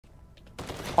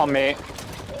On me.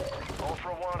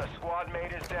 Ultra One, a squad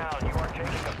mate is down. You are taking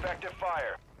effective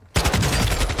fire.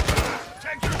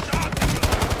 Take your shot!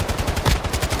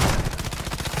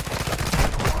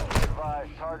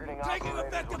 Targeting taking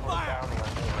effective fire!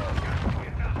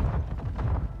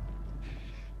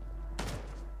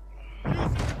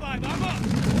 I'm up!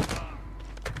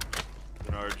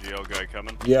 An RGL guy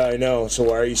coming. Yeah, I know. So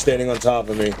why are you standing on top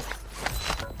of me?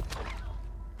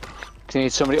 Do you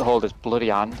need somebody to hold his bloody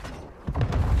hand?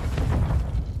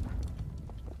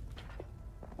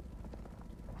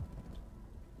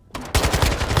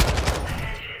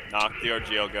 Knock the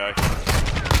RGL guy.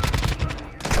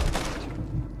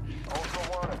 Ultra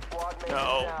One, a squad mate is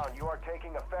down. You are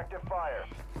taking effective fire.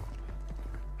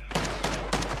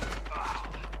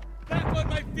 Back on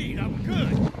my feet, I'm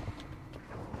good.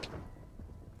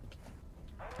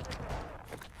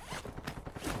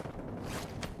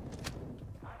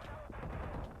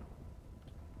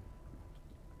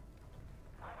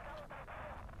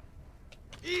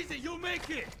 Easy, you'll make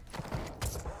it.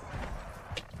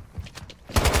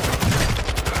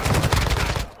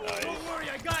 Nice. Don't worry,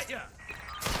 I got ya.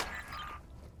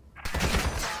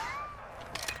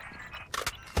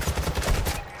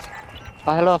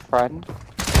 Oh, hello, friend.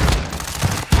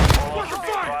 Ultra be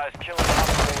advised, killing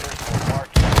operators will mark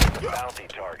you as the bounty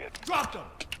target. Dropped him.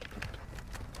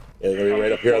 Yeah, they're gonna be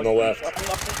right up here on the left.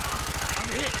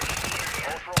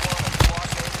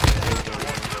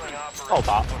 Oh,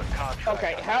 that.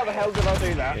 Okay, how the hell did I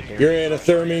do that? You're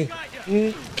anathermy.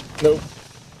 Nope.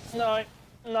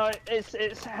 No,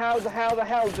 it's how the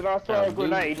hell did I throw a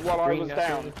grenade while I was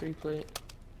down?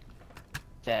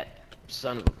 That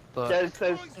son of a fuck.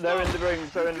 They're in the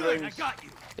rooms, they're in the rooms.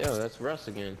 Yo, that's Russ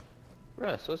again.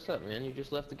 Russ, what's up, man? You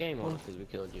just left the game on us because we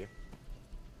killed you.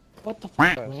 What the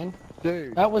fuck, man?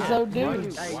 Dude, that was no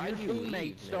dude. Hey, your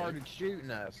teammate started shooting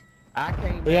us. I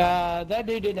came. Yeah, that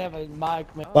dude didn't have a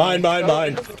mic, man. Mine.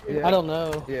 Yeah. I don't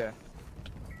know. Yeah.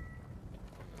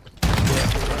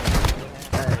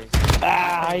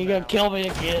 Ah, you gonna kill me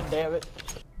again, damn it.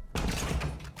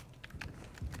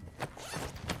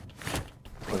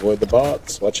 Avoid the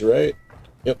bots. Watch your right.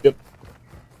 Yep.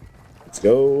 Let's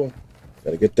go.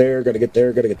 Gotta get there.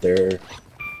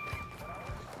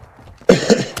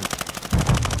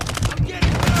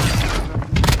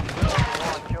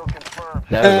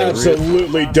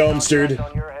 Absolutely dumpstered.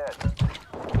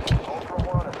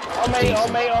 On me.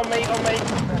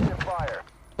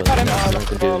 Cut him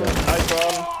on. Nice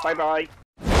one. Bye-bye.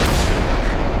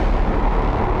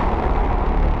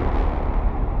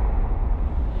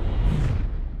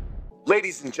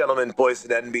 Ladies and gentlemen, boys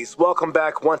and enemies, welcome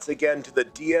back once again to the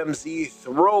DMZ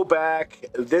Throwback.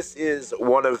 This is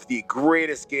one of the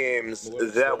greatest games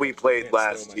that we played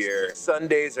last year.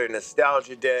 Sundays are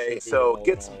Nostalgia Day, so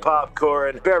get some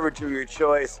popcorn, beverage of your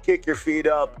choice, kick your feet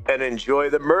up, and enjoy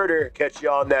the murder. Catch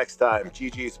y'all next time.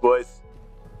 GG's, boys.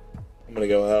 I'm gonna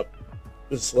go up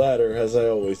this ladder, as I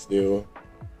always do.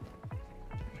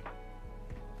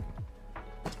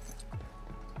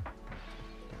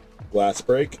 Glass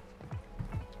break.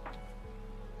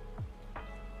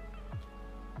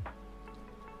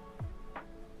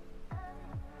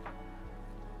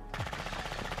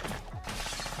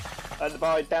 At the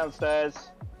boy downstairs.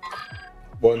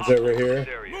 One's over here.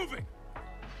 Moving.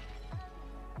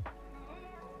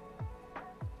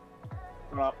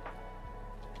 Come up.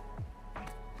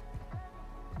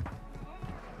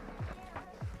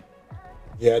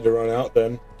 He had to run out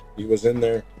then. He was in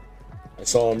there. I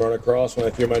saw him run across when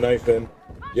I threw my knife in.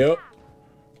 Yep.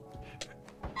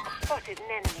 Spotted an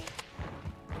enemy.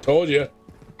 Told you.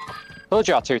 Told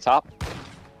you, two top.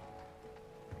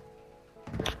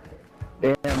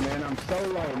 Yeah, man, I'm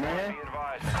solo, man.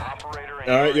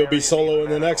 Alright, you'll be solo in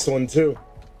the next one too.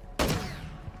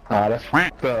 That's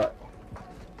good.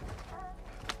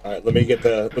 Alright, let me get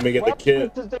the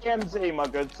kit. Welcome to DMZ, my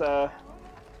good sir.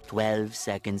 12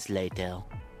 seconds later.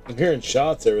 I'm hearing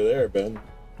shots over there, Ben.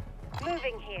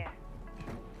 Moving here.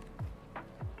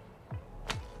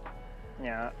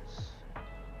 Yeah.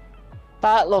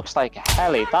 That looks like a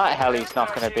heli. That heli's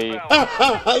not gonna be.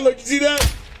 Look, you see that?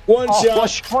 One shot.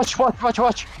 Watch.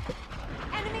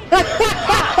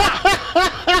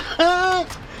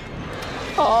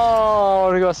 Oh,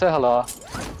 we gotta say hello.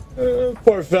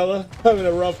 Poor fella, having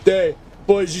a rough day.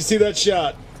 Boys, you see that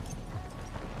shot?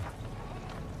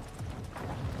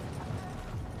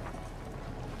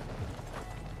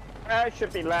 I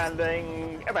should be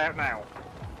landing about now.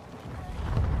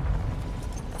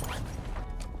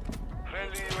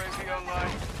 Friendly UAV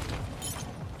online.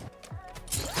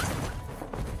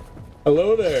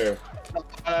 Hello there.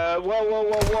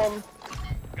 Whoa.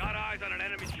 Got eyes on an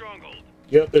enemy stronghold.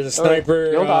 Yep, there's a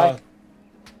sniper. You'll die.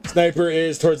 Sniper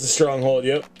is towards the stronghold,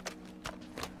 yep.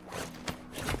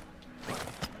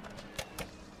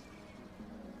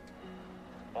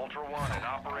 Ultra One, an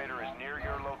operator is near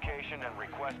your location and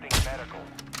requesting medical.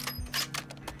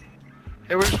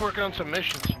 Hey, we're just working on some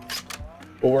missions.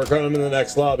 We'll work on them in the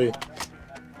next lobby.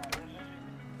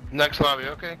 Next lobby,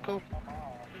 okay, cool.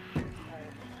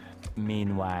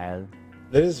 Meanwhile,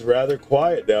 It is rather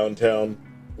quiet downtown.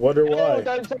 Wonder No, why.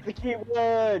 don't say the Q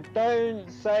word. Don't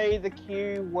say the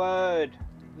Q word.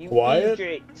 You Quiet?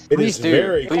 idiot. It Please is do,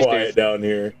 very please quiet do. down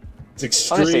here.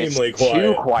 It's Honestly, extremely it's quiet.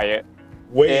 too quiet.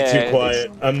 Way Yeah, too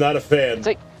quiet. I'm not a fan. It's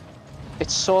like,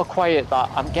 it's so quiet that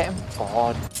I'm getting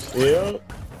bored. Yeah.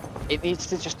 It needs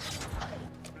to just...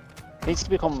 It needs to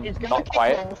become It's gonna not kick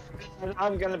quiet. off, and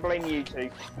I'm gonna blame you two.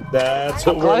 That's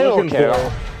what I'm we're glad looking okay.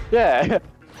 for. Yeah.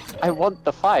 I want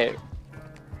the fight.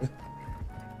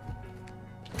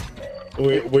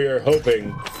 We are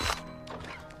hoping.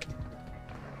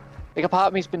 Like, a part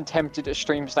of me's been tempted to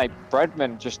stream snipe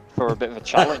Breadman just for a bit of a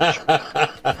challenge.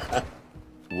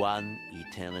 one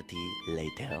eternity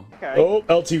later. Okay. Oh,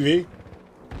 LTV.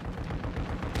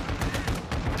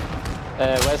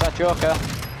 Where's that Joker?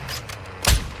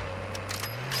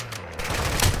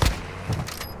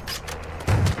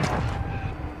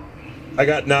 I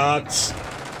got knocked.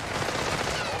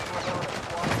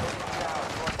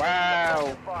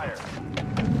 Wow. Fire.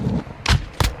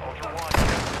 Ultra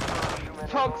One,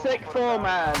 Toxic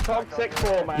 4-man. Toxic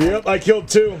 4-man. Yep, I killed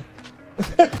two.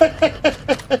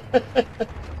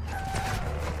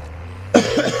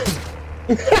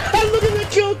 Look at the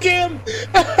kill cam.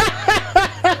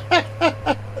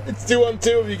 It's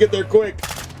 2-on-2 if you get there quick.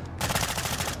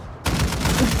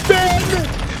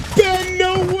 Ben,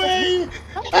 no way.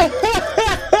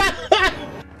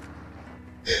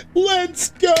 Let's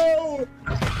go.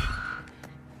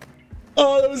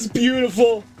 Oh, that was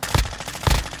beautiful.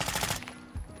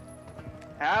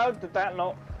 How did that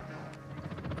not?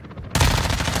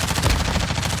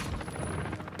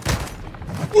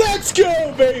 Let's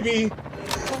go, baby.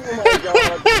 Oh my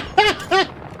god.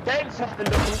 Get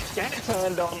turned on. Get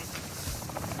turned on.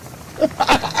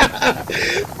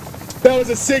 That was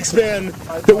a 6-man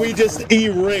that we just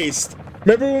erased.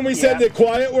 Remember when we said the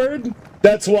quiet word?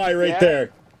 That's why right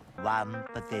there. One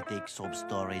pathetic sob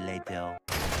story later.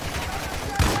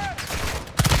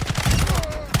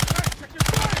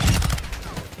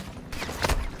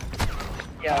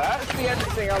 Yeah, that's the only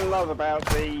thing I love about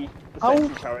the sexy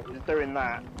turret is doing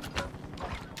that.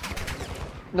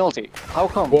 Nulty, how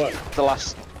come What? the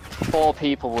last 4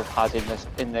 people we've had in this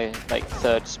the like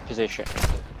third position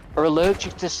are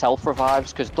allergic to self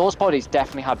revives? Because those bodies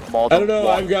definitely had more than I don't know,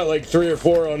 one. I've got like 3 or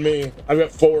 4 on me. I've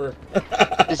got 4.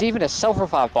 There's even a self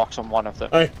revive box on one of them.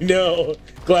 I know.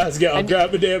 Glasgow, And-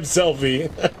 grab a damn selfie.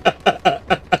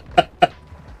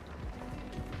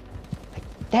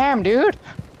 Damn, dude!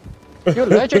 You're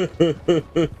allergic.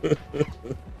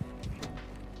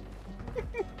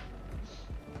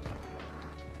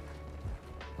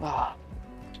 Ah,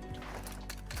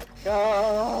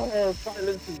 Oh,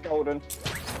 silence is golden.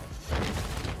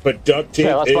 But duct tape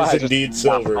yeah, that's why I is just indeed napped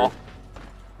silver. off.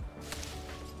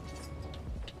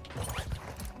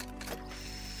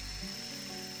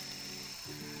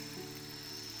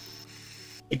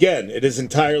 Again, it is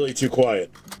entirely too quiet.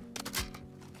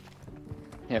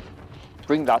 Yep.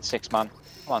 Bring that 6-man.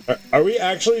 Come on. Are we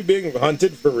actually being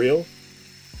hunted for real?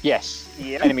 Yes.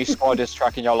 Yep. Enemy squad is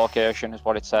tracking your location, is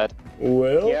what it said.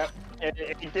 Well, Yep.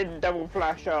 It did double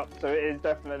flash up, so it is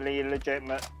definitely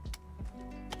legitimate.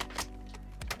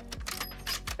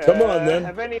 Come on, then.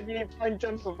 Have any of you fine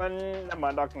gentlemen? Never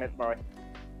mind, I can hit by.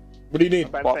 what do you need?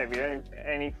 About What? to say, if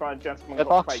any fine gentlemen Hit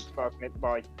got box? fakes, I can hit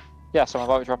by. Yes, I'm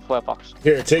about to drop a flare box.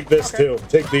 Here, take this too.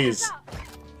 Take these.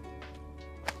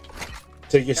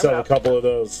 Take yourself a couple of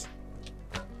those.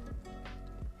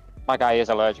 My guy is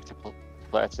allergic to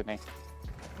bullets in me.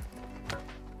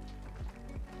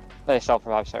 They self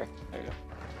revive, sorry. There you go.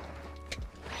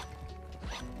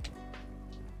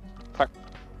 Fuck.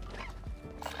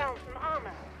 Found some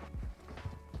armor.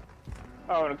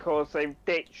 Oh, and of course they've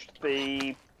ditched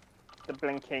the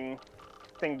blinking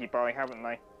thingy boy, haven't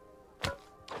they?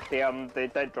 The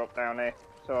dead drop down here.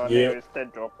 So our Yep. nearest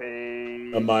dead drop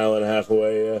is A mile and a half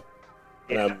away, yeah.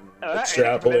 And I'm that ain't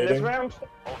happening this extrapolating. round.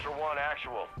 Ultra One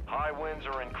actual. High winds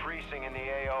are increasing in the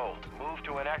AO. Move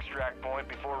to an extract point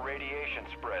before radiation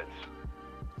spreads.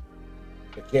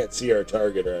 I can't see our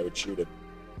target or I would shoot him.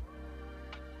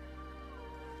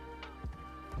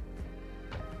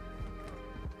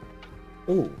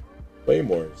 Ooh,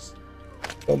 claymores.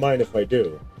 Don't mind if I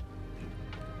do.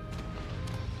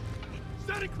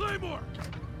 Setting Claymore!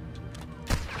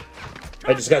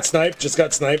 I just got sniped,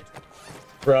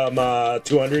 from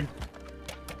 200.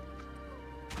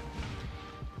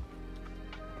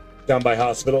 Down by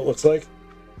hospital, it looks like.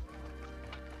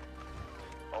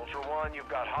 Ultra One, you've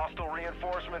got hostile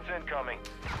reinforcements incoming.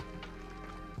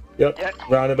 Yep,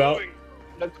 roundabout.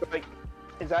 Looks like,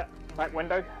 is that back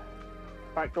window?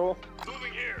 Back door?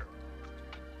 Moving here.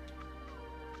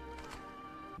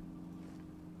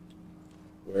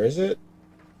 Where is it?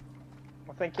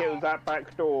 I think it was that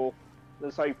back door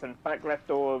that's open. Back left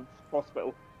door of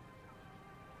hospital.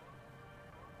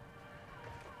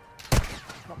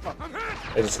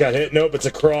 I just got hit. Nope, it's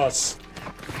a cross.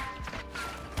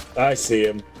 I see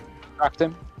him. Cracked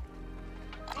him.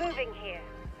 Moving here.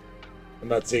 I'm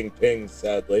not seeing pings,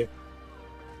 sadly.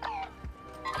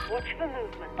 Watch for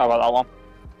movement. Oh, well, that one.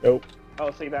 Nope.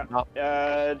 I'll see that. No.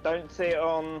 Don't see it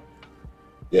on.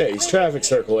 Yeah, he's traffic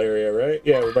circle area, right?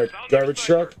 Yeah, with my garbage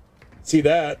truck. See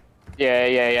that? Yeah.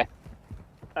 Is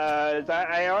that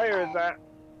AI or is that?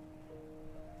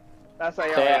 That's AI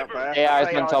Yeah, up there. AI is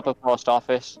That's on top of post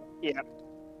office. Yeah.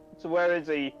 So where is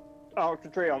he? Arc de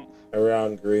Triomphe.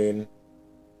 Around green.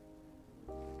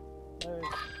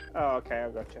 Oh, okay, I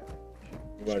gotcha.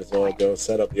 You might as well go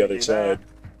set up the other Do side.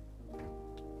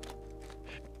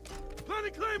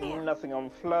 Nothing on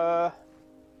Fleur.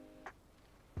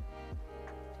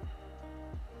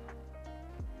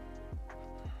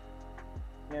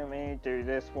 Let me do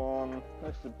this one.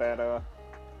 This is better.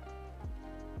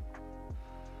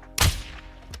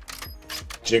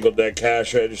 Jingled that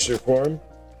cash register for him.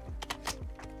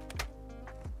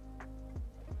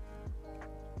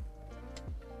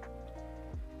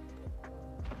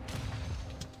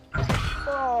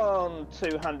 On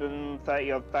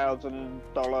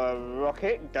 $230,000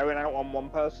 rocket going out on one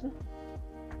person.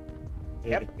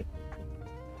 Yep.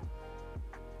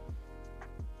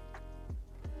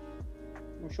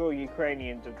 I'm sure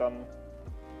Ukrainians have done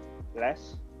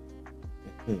less.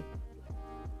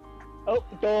 Oh,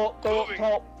 door,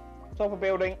 top of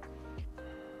building.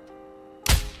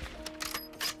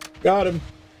 Got him.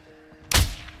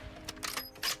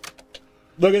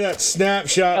 Look at that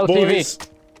snapshot, LTV. boys.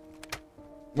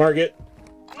 Mark it.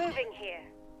 Moving here.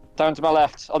 Down to my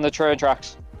left on the train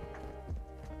tracks.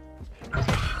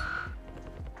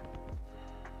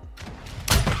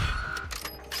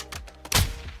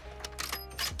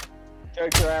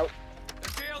 Joker out.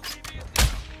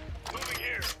 Moving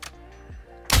here.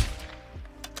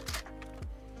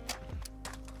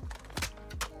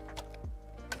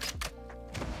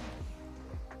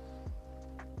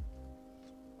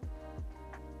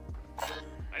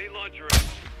 I need launcher.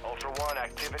 Ultra One,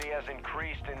 activity has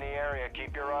increased in the area.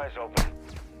 Keep your eyes open.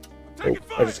 Oh,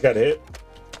 I just got hit.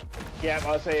 Yeah,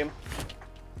 I see him.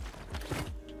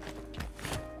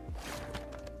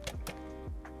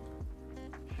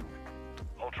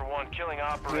 Ultra One, killing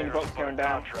operator. box going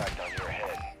down. Contract on your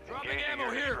head. Dropping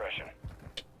ammo here. Discretion.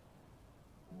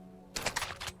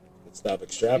 Stop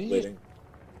extrapolating.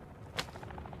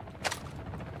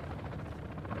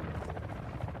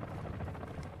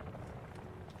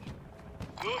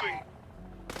 Moving.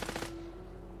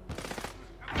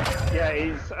 Yeah,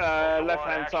 he's left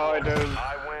hand side of.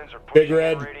 High winds are Big pushing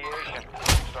red. in radiation.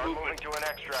 Start moving to an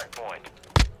extract point.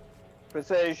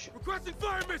 Precision. Requesting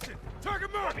fire mission.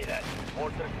 Target mark. Copy that.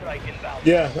 Order strike inbound.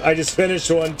 Yeah, I just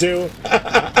finished one too.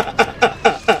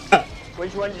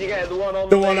 Which one did you get? The one on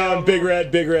The one on Big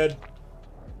Red, Big Red.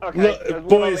 Okay, Look, there's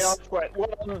boys. one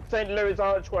on the St. Louis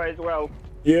Archway as well.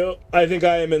 Yep, I think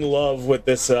I am in love with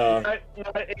this. No,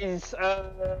 it's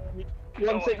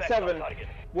 167.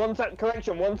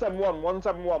 Correction, 171.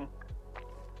 171.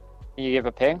 Can you give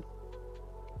a ping?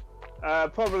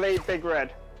 Probably Big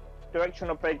Red. Direction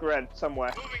of Big Red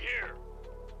somewhere. Moving here.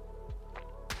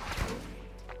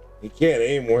 He can't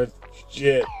aim worth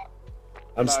shit.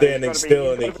 I'm No, standing it's gotta still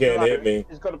be- and he it's gotta be can't low. hit me.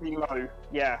 It's got to be low.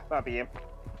 Yeah, that'd be him.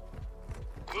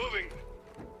 Moving.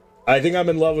 I think I'm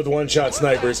in love with one-shot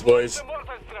snipers, boys.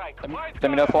 Let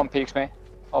me know if one peeks me.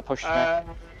 Or pushes me.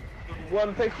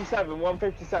 157.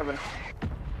 157.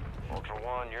 Ultra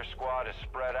One, your squad is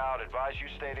spread out. Advise you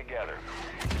stay together.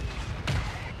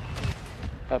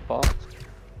 That box.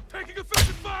 Taking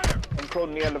effective fire. I'm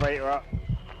calling the elevator up.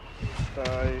 So,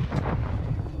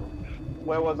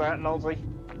 where was that, Nolsey?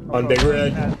 On Big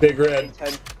Red, Big Red.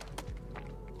 10.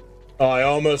 Oh, I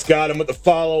almost got him with the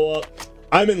follow-up.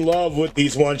 I'm in love with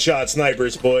these one-shot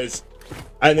snipers, boys.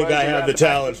 I think I have the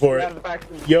talent for it.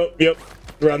 Yep.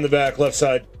 Around the back, left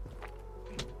side.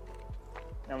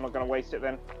 I'm not gonna waste it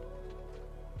then.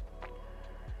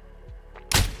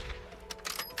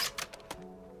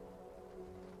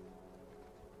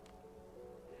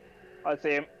 I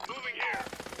see him. Moving here.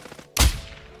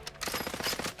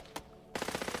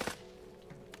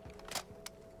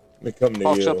 Let me come to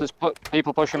Box you. up, there's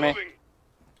people pushing me.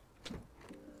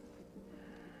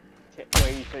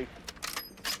 Where you two?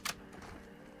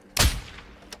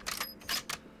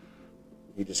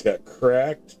 He just got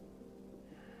cracked.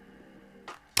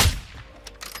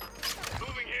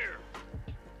 Moving here.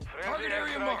 Target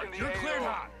area marked. You're cleared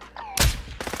hot.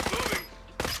 Moving.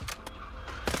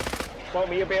 Bottom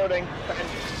of your building.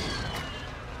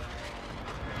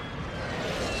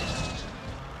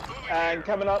 And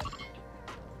coming up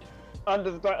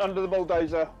under the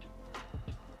bulldozer.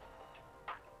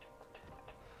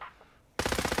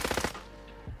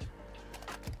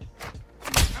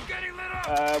 I'm getting lit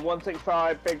up.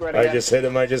 165, big ready. I just hit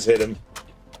him. I just hit him.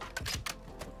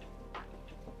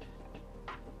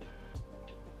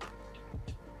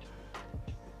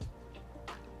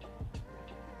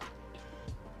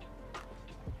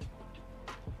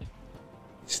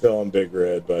 Still on Big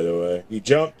Red, by the way. He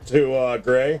jumped to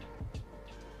Gray.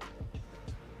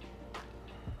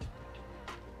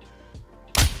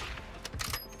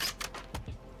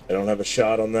 I don't have a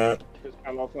shot on that. Just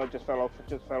fell off, I just fell off, I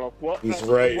just fell off. What? He's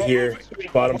right here,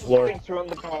 bottom floor. On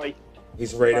the pie?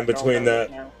 He's right in between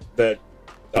that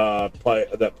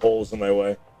pole's in my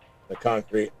way. The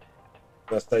concrete.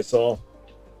 Best I saw.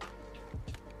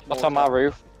 What's on my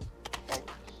roof?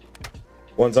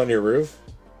 One's on your roof?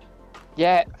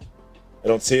 Yeah. I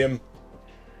don't see him.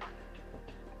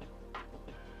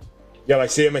 Yeah, I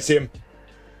see him, I see him.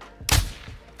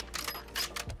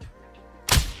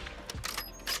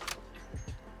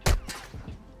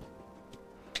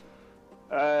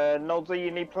 Nolsy,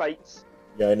 you need plates.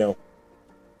 Yeah, I know.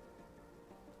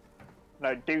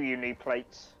 No, do you need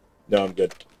plates? No, I'm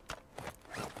good.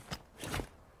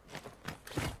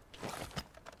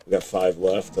 We got 5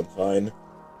 left, I'm fine.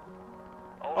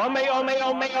 On me,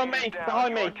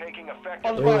 behind me.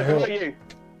 On the Where the bike, hell? below you.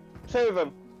 2 of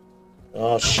them.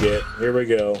 Oh shit, here we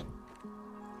go.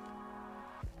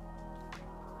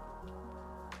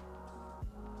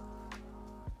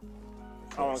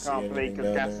 Oh, I see can't believe anything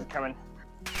because down gas there. is coming.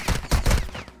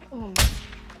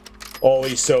 Oh,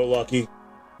 he's so lucky.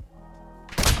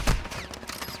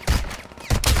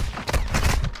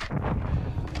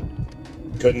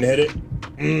 Couldn't hit it.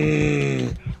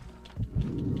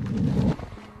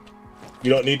 You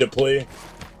don't need to plea.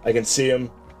 I can see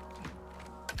him.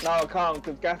 No, I can't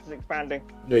because gas is expanding.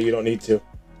 No, you don't need to.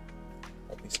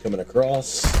 Oh, he's coming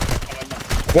across.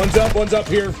 One's up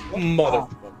here. Mother.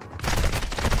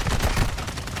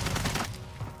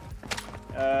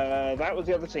 That was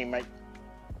the other teammate.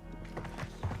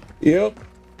 Yep.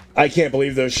 I can't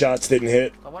believe those shots didn't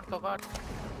hit.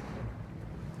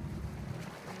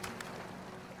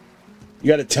 You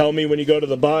gotta tell me when you go to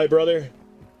the buy, brother.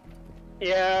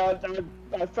 Yeah,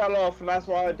 I fell off, and that's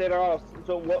why I did ask.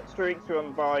 So, what streaks are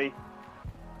on by?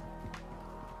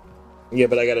 Yeah,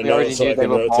 but I gotta We know already so I knew they can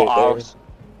were rotate bought there. out.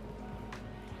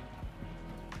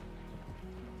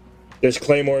 There's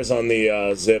claymores on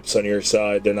the zips on your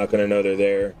side. They're not gonna know they're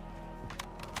there.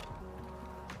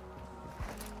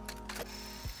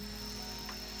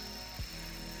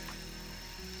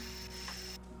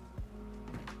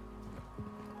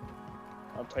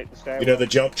 I'll take the stairwell. You know the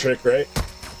jump trick, right?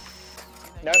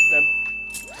 Nope, nope.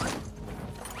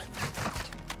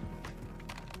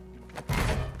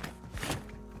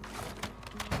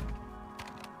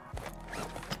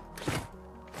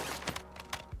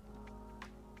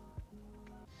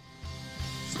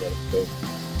 Just gotta go.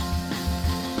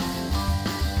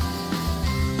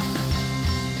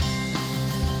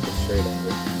 Go straight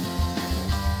under.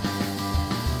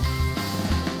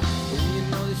 You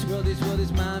know this world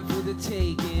is mine for the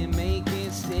taking.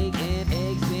 Making steak and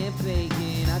eggs and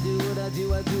bacon. I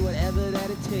do whatever that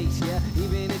it takes, yeah.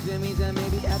 Even if that means I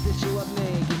maybe have to show up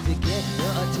naked to get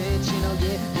your attention. Oh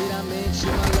yeah, did I mention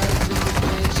my license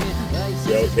suspension?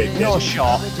 Yeah, okay, No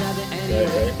shot.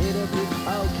 It'll be